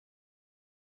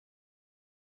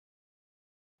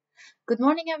Good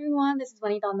morning, everyone. This is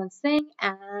Vanita Singh,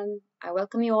 and I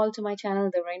welcome you all to my channel,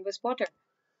 The Rainbow Spotter.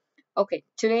 Okay,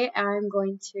 today I'm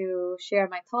going to share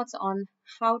my thoughts on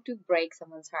how to break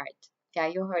someone's heart. Yeah,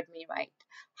 you heard me right.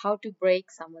 How to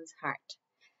break someone's heart.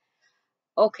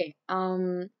 Okay,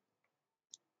 my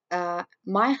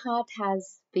heart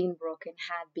has been broken,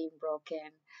 had been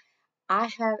broken. I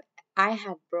have, I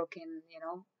had broken,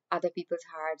 other people's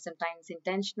hearts. Sometimes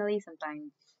intentionally,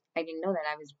 sometimes I didn't know that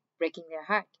I was breaking their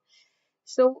heart.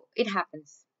 So it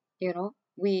happens, you know.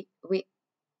 We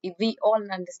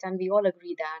all understand, we all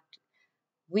agree that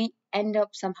we end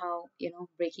up somehow,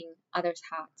 breaking others'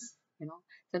 hearts.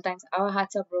 Sometimes our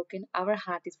hearts are broken, our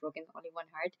heart is broken, only one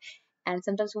heart, and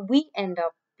sometimes we end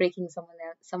up breaking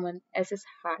someone else's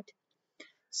heart.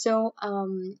 So,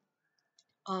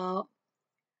 uh,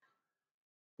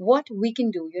 what we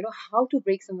can do, how to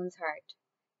break someone's heart.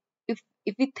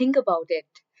 If we think about it,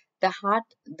 the heart,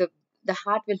 the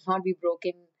heart will not be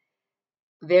broken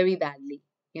very badly.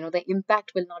 The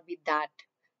impact will not be that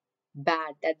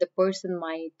bad that the person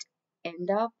might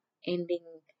end up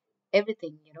ending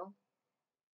everything,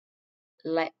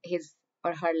 like his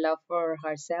or her love for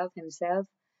herself, himself,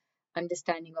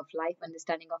 understanding of life,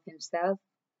 understanding of himself,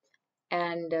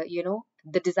 and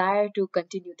the desire to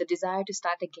continue, the desire to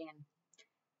start again.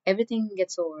 Everything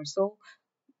gets over. So,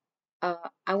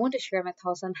 I want to share my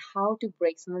thoughts on how to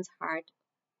break someone's heart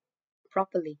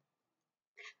properly.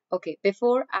 Okay,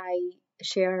 before I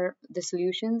share the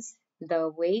solutions, the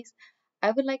ways,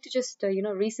 I would like to just,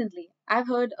 recently I've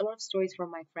heard a lot of stories from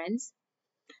my friends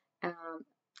um,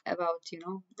 about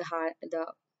the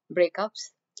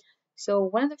breakups. So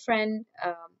one of the friend,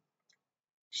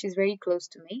 she's very close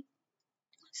to me.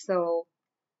 So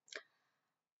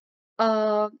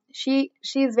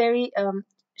she's very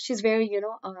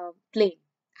plain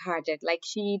hearted. Like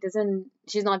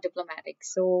she's not diplomatic.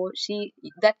 So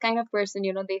that kind of person,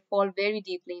 they fall very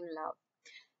deeply in love.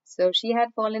 So she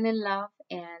had fallen in love,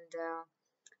 and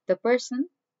the person,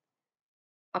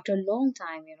 after a long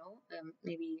time,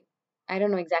 maybe I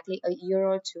don't know exactly, a year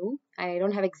or two. I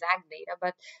don't have exact data,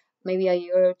 but maybe a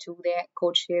year or two, their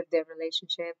courtship, their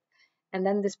relationship, and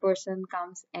then this person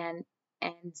comes and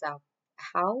ends up.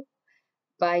 How?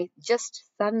 By just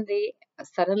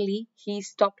suddenly he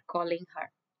stopped calling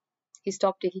her. He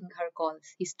stopped taking her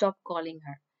calls. He stopped calling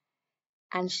her,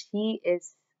 and she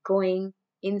is going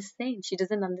insane. She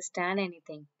doesn't understand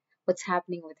anything. What's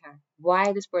happening with her?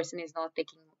 Why this person is not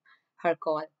taking her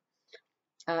call?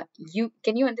 You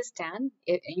understand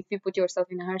if you put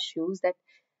yourself in her shoes, that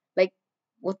like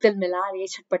वो तिल मिला रही है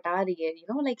छटपटा रही है,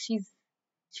 like she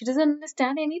doesn't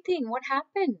understand anything. What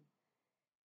happened?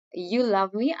 You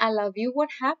love me, I love you.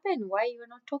 What happened? Why you're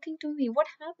not talking to me? What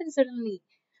happened suddenly?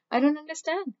 I don't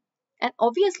understand. And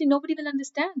obviously nobody will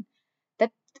understand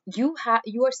that you are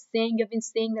saying, you've been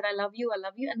saying that I love you, and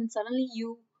then suddenly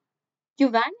you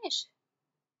vanish.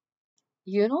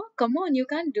 Come on, you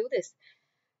can't do this.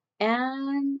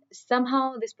 And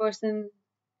somehow this person,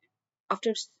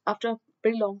 after a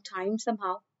pretty long time,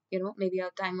 somehow, maybe a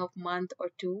time of month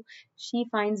or two, she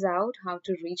finds out how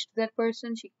to reach that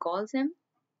person. She calls him,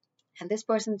 and this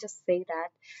person just say that,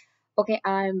 okay,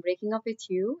 I'm breaking up with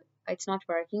you, it's not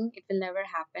working, it will never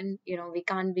happen, we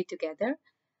can't be together.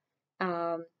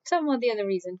 Some or the other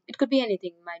reason, it could be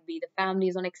anything, might be the family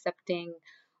is not accepting,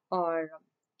 or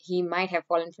he might have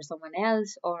fallen for someone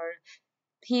else, or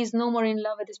he's no more in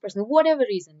love with this person. Whatever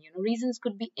reason, reasons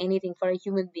could be anything for a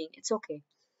human being, it's okay.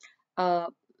 uh,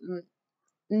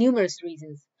 Numerous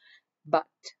reasons, but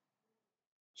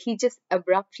he just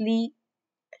abruptly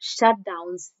shut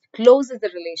down, closes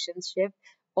the relationship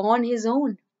on his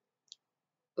own,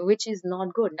 which is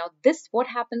not good. Now, what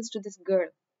happens to this girl?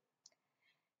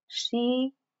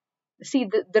 She, see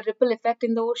the ripple effect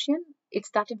in the ocean. It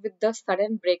started with the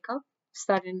sudden breakup,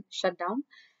 sudden shutdown.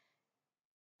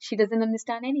 She doesn't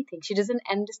understand anything. She doesn't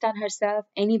understand herself,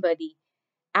 anybody.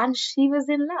 And she was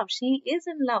in love. She is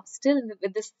in love still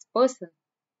with this person.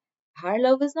 Her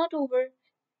love is not over.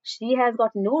 She has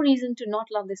got no reason to not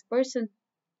love this person.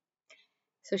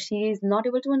 So she is not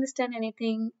able to understand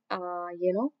anything.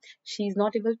 She's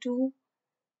not able to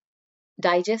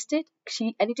digest it.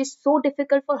 And it is so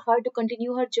difficult for her to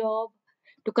continue her job,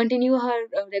 to continue her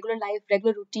regular life,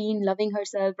 regular routine, loving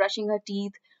herself, brushing her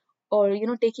teeth, or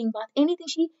taking bath, anything.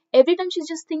 She Every time she's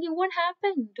just thinking, what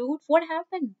happened, dude? What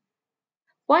happened?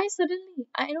 Why suddenly?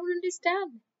 I don't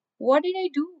understand. What did I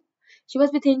do? She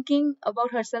must be thinking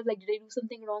about herself, like, did I do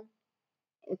something wrong?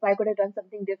 If I could have done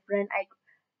something different,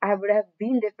 I would have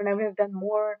been different. I would have done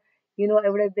more. I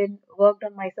would have been worked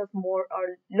on myself more,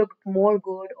 or looked more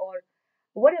good, or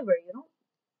whatever.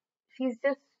 She's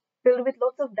just filled with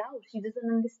lots of doubt. She doesn't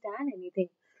understand anything.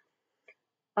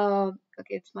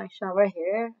 Okay, it's my shower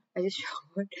here. I just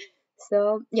showered.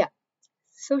 So yeah,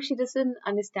 so she doesn't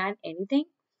understand anything,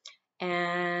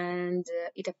 and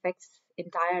it affects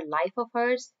entire life of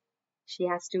hers. She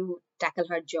has to tackle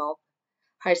her job,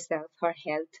 herself, her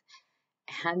health,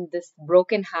 and this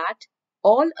broken heart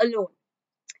all alone.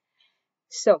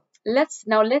 So let's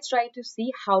try to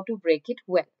see how to break it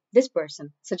well. This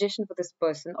person, suggestion for this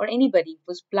person or anybody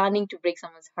who's planning to break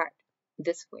someone's heart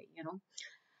this way.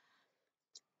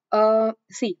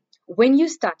 See, when you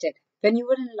started, when you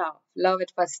were in love, love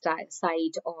at first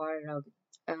sight, or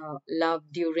love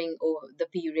during the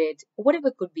period,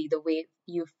 whatever could be the way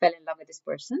you fell in love with this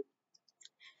person,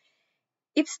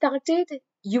 it started,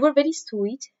 you were very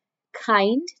sweet,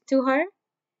 kind to her.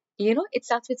 It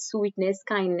starts with sweetness,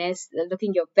 kindness,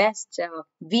 looking your best,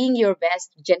 being your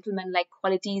best, gentleman-like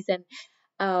qualities, and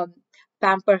um,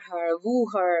 pamper her, woo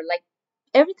her, like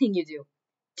everything you do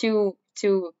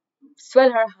to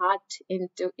swell her heart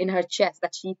in her chest,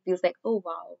 that she feels like, oh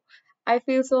wow, I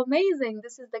feel so amazing.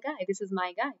 This is the guy. This is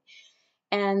my guy.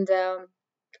 And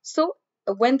so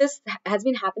when this has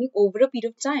been happening over a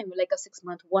period of time, like a 6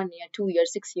 month, 1 year, 2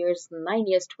 years, 6 years, 9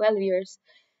 years, 12 years,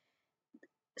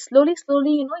 slowly,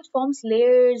 slowly, it forms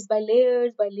layers by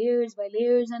layers by layers by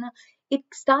layers, and it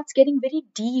starts getting very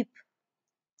deep.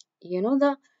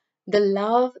 The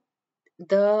love,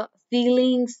 the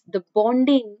feelings, the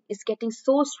bonding is getting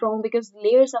so strong because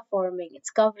layers are forming. It's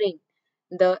covering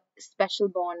the special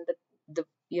bond, the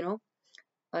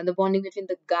bonding between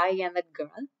the guy and that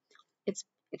girl.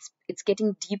 It's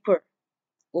getting deeper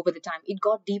over the time. It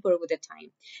got deeper over the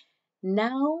time.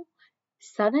 Now,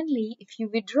 suddenly, if you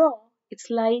withdraw, it's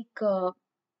like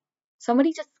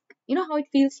somebody just, how it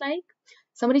feels like?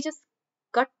 Somebody just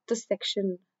cut the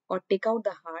section or take out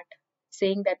the heart,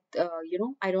 saying that,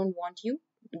 I don't want you,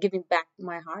 giving back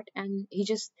my heart. And he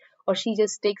just, or she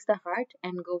just takes the heart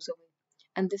and goes away.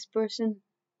 And this person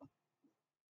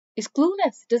is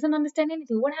clueless, doesn't understand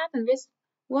anything. What happened?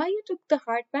 Why you took the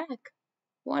heart back?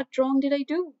 What wrong did I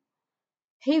do?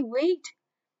 Hey, wait.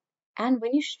 And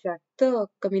when you shut the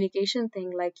communication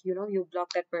thing, like, you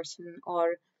block that person,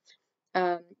 or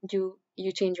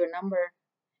you change your number,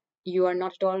 you are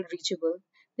not at all reachable.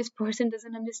 This person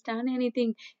doesn't understand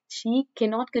anything. She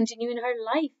cannot continue in her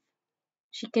life.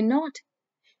 She cannot.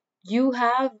 You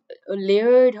have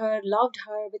layered her, loved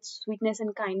her with sweetness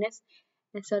and kindness,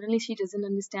 and suddenly she doesn't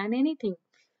understand anything.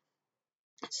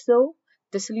 So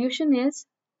the solution is,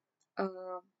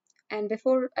 uh, and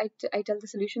before I tell the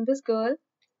solution, this girl,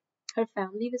 her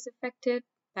family was affected,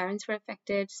 parents were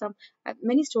affected.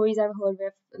 Many stories I've heard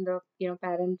where the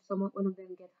parents, one of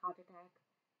them get heart attack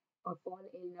or fall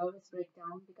ill, nervous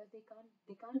breakdown, because they cannot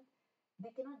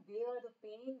bear the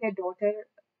pain their daughter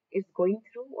is going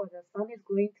through or the son is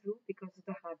going through because of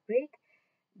the heartbreak.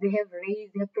 They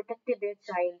have protected their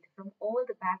child from all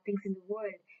the bad things in the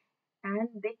world, and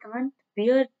they can't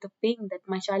bear the pain that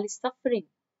my child is suffering.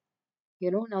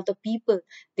 Now the people,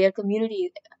 their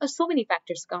community, so many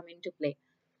factors come into play.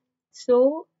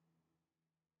 So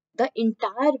the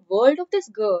entire world of this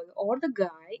girl or the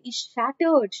guy is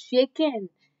shattered, shaken,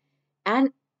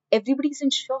 and everybody's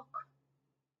in shock.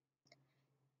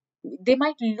 They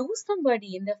might lose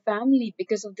somebody in their family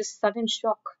because of this sudden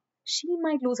shock. She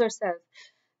might lose herself.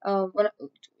 Well,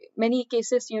 many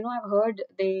cases, I've heard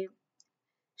they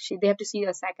have to see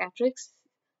a psychiatrist,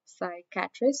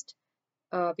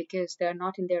 because they're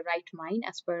not in their right mind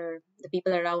as per the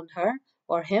people around her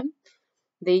or him.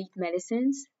 They eat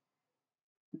medicines.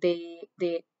 They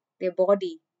their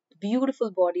body,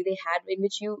 beautiful body they had,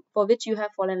 for which you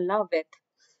have fallen in love with,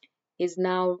 is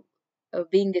now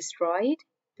being destroyed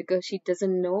because she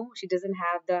doesn't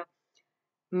have the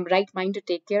right mind to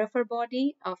take care of her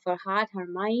body, of her heart, her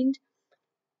mind.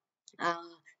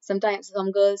 Sometimes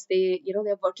some girls,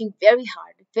 they're working very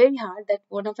hard. That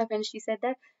one of my friends, she said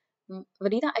that,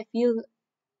 Vanita, I feel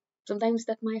sometimes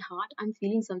that my heart, I'm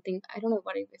feeling something. I don't know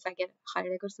what if I get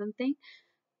heartache or something,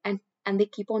 and they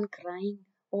keep on crying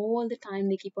all the time.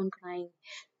 They keep on crying.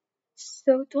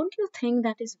 So don't you think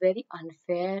that is very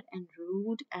unfair and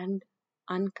rude and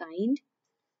unkind?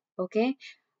 Okay.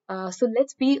 So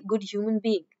let's be a good human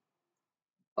being.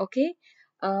 Okay.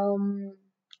 Um,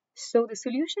 so the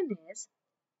solution is,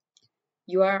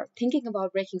 you are thinking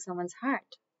about breaking someone's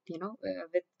heart,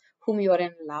 with whom you are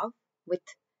in love with.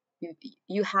 You,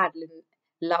 you had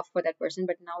love for that person,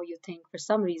 but now you think for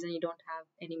some reason you don't have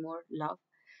any more love.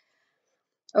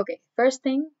 Okay. First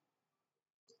thing,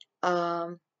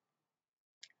 um,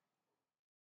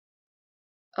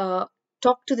 uh,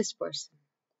 talk to this person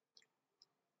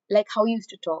like how you used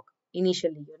to talk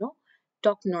initially.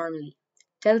 talk normally.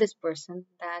 Tell this person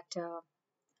that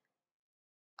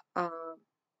uh,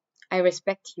 I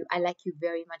respect you. I like you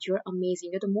very much. You're amazing.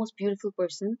 You're the most beautiful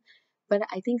person. But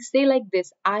I think say like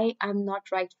this, I am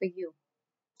not right for you.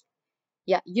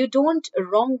 Yeah, you don't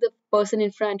wrong the person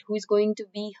in front who is going to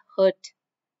be hurt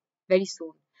very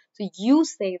soon. So you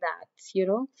say that,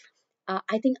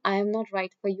 I think I am not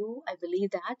right for you. I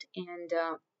believe that. And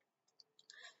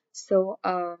so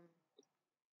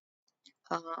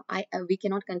we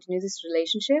cannot continue this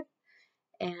relationship.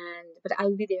 And but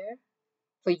I'll be there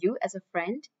for you as a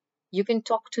friend. You can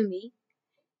talk to me,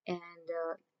 and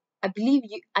I believe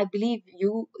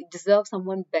you deserve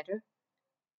someone better,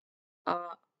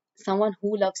 uh, someone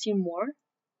who loves you more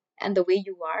and the way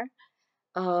you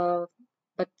are.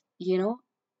 But you know,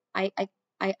 I, I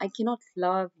I cannot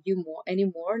love you more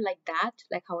anymore like that,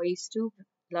 like how I used to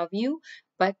love you.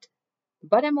 But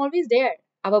I'm always there.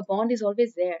 Our bond is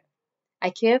always there. I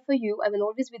care for you. I will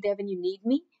always be there when you need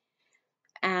me.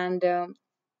 And uh,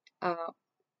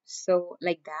 so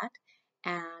like that,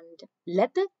 and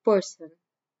let that person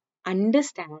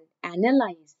understand,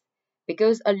 analyze,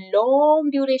 because a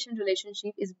long duration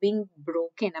relationship is being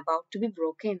broken, about to be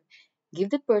broken.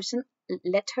 Give the person,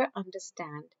 let her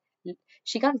understand.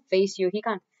 She can't face you, he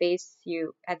can't face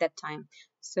you at that time.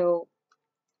 So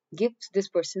give this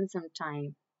person some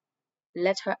time.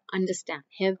 Let her understand,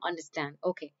 him understand.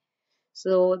 Okay,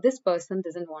 so this person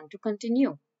doesn't want to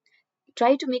continue.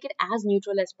 Try to make it as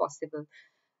neutral as possible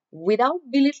without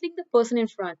belittling the person in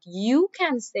front. You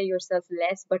can say yourself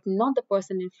less, but not the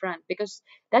person in front, because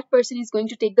that person is going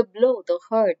to take the blow, the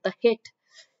hurt, the hit.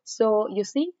 So you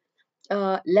see,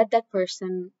 let that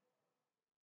person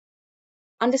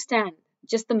understand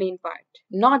just the main part,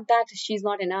 not that she's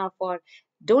not enough, or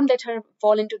don't let her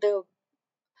fall into the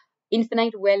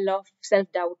infinite well of self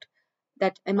doubt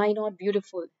that am I not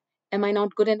beautiful? Am I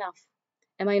not good enough?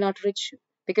 Am I not rich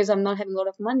because I'm not having a lot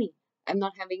of money? I'm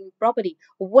not having property,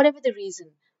 whatever the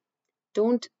reason.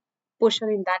 Don't push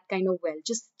her in that kind of well.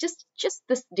 Just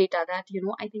this data that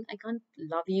I think I can't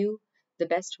love you the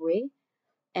best way,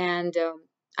 and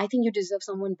I think you deserve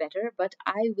someone better, but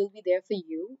I will be there for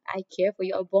you. I care for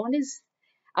you. Our bond is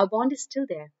still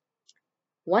there.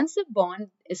 Once a bond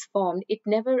is formed, it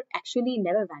never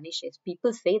vanishes.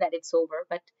 People say that it's over,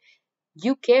 but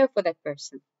you care for that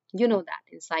person. You know that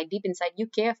inside, deep inside, you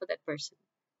care for that person.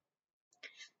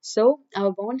 So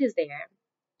our bond is there.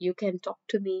 You can talk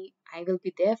to me. I will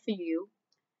be there for you.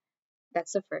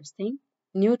 That's the first thing.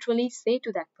 Neutrally say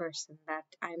to that person that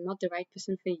I'm not the right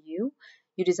person for you.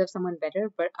 You deserve someone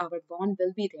better, but our bond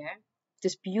will be there.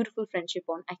 This beautiful friendship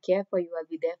bond. I care for you. I'll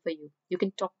be there for you. You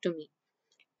can talk to me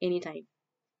anytime.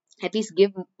 At least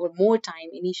give more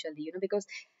time initially, because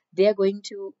they are going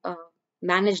to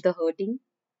manage the hurting.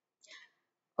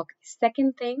 Okay.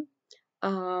 Second thing,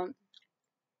 um,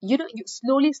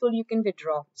 slowly you can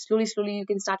withdraw. Slowly you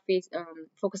can start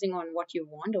focusing on what you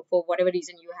want, or for whatever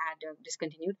reason you had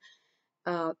discontinued.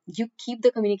 You keep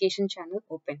the communication channel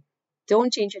open.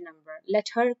 Don't change your number. Let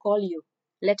her call you.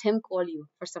 Let him call you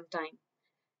for some time.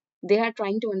 They are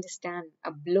trying to understand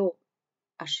a blow,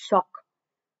 a shock,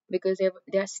 because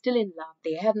they are still in love.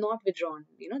 They have not withdrawn.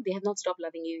 They have not stopped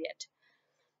loving you yet.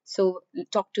 So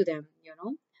talk to them.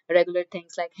 Regular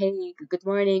things like, hey, good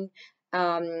morning.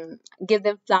 Give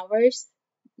them flowers.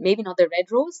 Maybe not the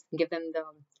red rose. Give them the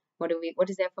what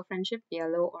is there for friendship?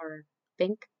 Yellow or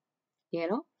pink? you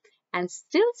know, and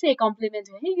still say compliment.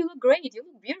 Hey, you look great. You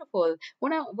look beautiful.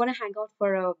 Wanna hang out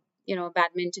for a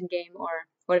badminton game or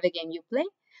whatever game you play?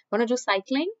 Wanna do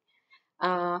cycling?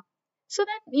 Uh, so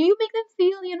that you make them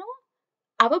feel,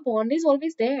 our bond is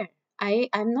always there.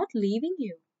 I'm not leaving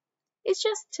you. It's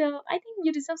just I think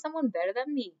you deserve someone better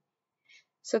than me.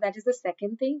 So that is the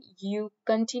second thing. You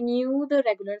continue the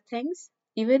regular things,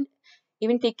 even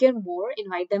take care more,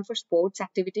 invite them for sports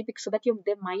activity, because so that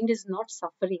their mind is not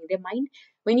suffering. Their mind,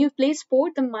 when you play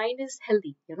sport, the mind is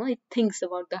healthy. It thinks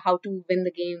about the how to win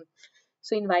the game.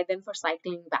 So invite them for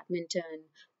cycling, badminton,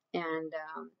 and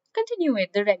continue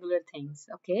with the regular things.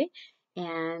 Okay,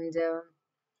 and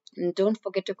don't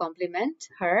forget to compliment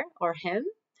her or him.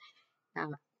 uh,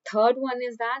 Third one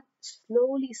is that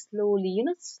slowly,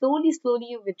 slowly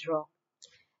you withdraw.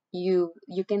 You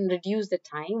can reduce the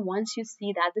time once you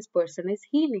see that this person is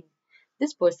healing,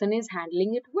 this person is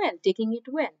handling it well, taking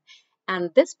it well,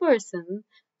 and this person,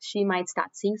 she might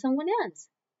start seeing someone else.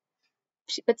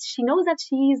 But she knows that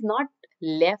she is not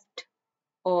left,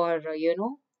 or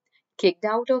kicked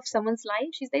out of someone's life.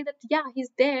 She's like that, yeah, he's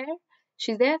there,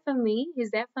 she's there for me, he's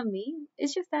there for me.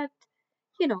 It's just that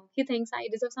he thinks I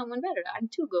deserve someone better, I'm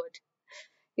too good.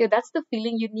 Yeah, that's the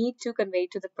feeling you need to convey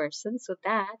to the person so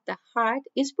that the heart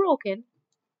is broken.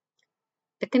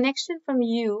 The connection from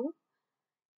you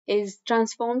is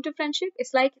transformed to friendship.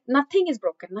 It's like nothing is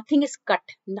broken, nothing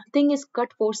is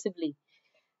cut forcibly.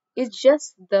 It's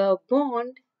just the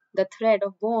bond, the thread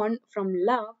of bond from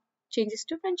love changes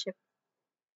to friendship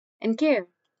and care.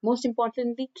 Most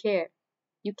importantly, care.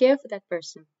 You care for that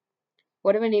person,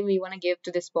 whatever name you want to give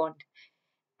to this bond.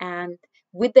 And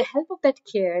with the help of that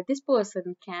care, this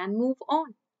person can move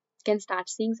on, can start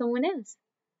seeing someone else.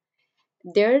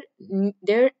 Their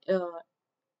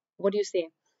what do you say?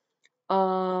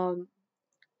 Um,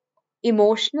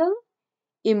 emotional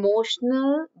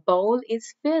emotional bowl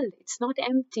is filled. It's not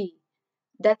empty.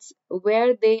 That's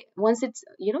where they once it's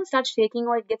starts shaking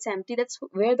or it gets empty. That's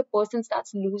where the person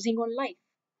starts losing on life.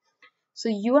 So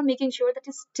you are making sure that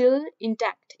it's still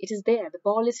intact. It is there. The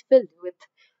ball is filled with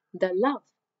the love.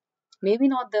 Maybe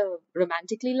not the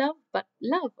romantically love, but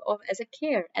love of as a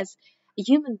care, as a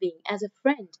human being, as a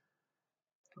friend.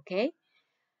 Okay?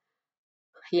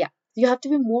 Yeah. You have to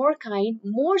be more kind,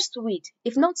 more sweet.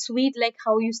 If not sweet like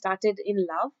how you started in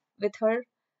love with her,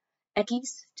 at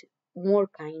least more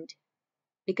kind,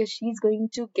 because she's going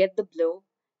to get the blow.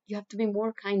 You have to be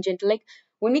more kind, gentle. Like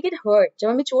when we get hurt, जब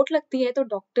हमें चोट लगती है तो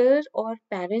doctor और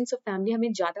parents और family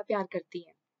हमें ज्यादा प्यार करती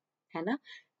है ना,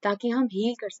 ताकि हम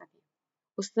हील कर सकें.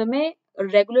 उस समय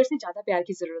रेगुलर से ज्यादा प्यार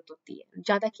की जरूरत होती है,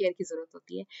 ज्यादा केयर की जरूरत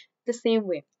होती है. The same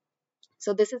way.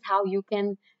 So this is how you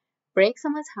can break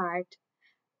someone's heart,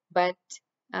 but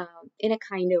in a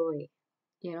kinder way.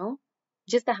 You know,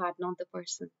 just the heart, not the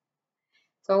person.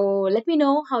 So let me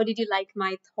know, how did you like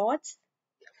my thoughts?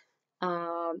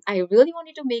 I really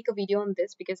wanted to make a video on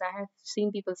this because I have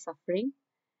seen people suffering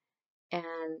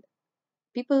and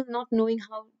people not knowing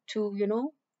how to,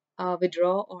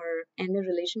 withdraw or end a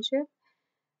relationship.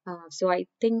 So I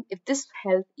think if this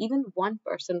helped even one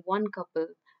person, one couple,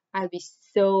 I'll be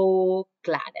so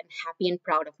glad and happy and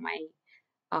proud of my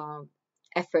um,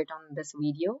 effort on this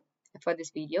video, for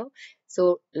this video.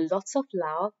 So lots of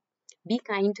love. Be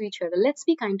kind to each other. Let's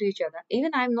be kind to each other.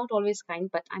 Even I'm not always kind,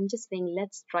 but I'm just saying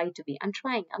let's try to be. I'm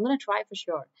trying. I'm gonna try for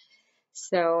sure.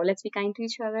 So let's be kind to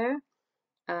each other.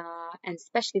 And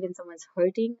especially when someone's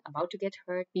hurting, about to get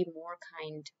hurt, be more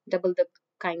kind. Double the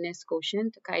kindness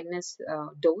quotient, kindness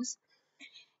dose.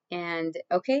 And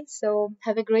okay, so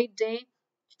have a great day.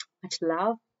 Much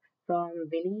love from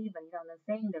Vini, Vanilla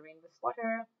saying the rainbow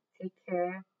swatter. Take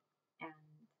care and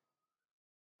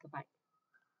goodbye.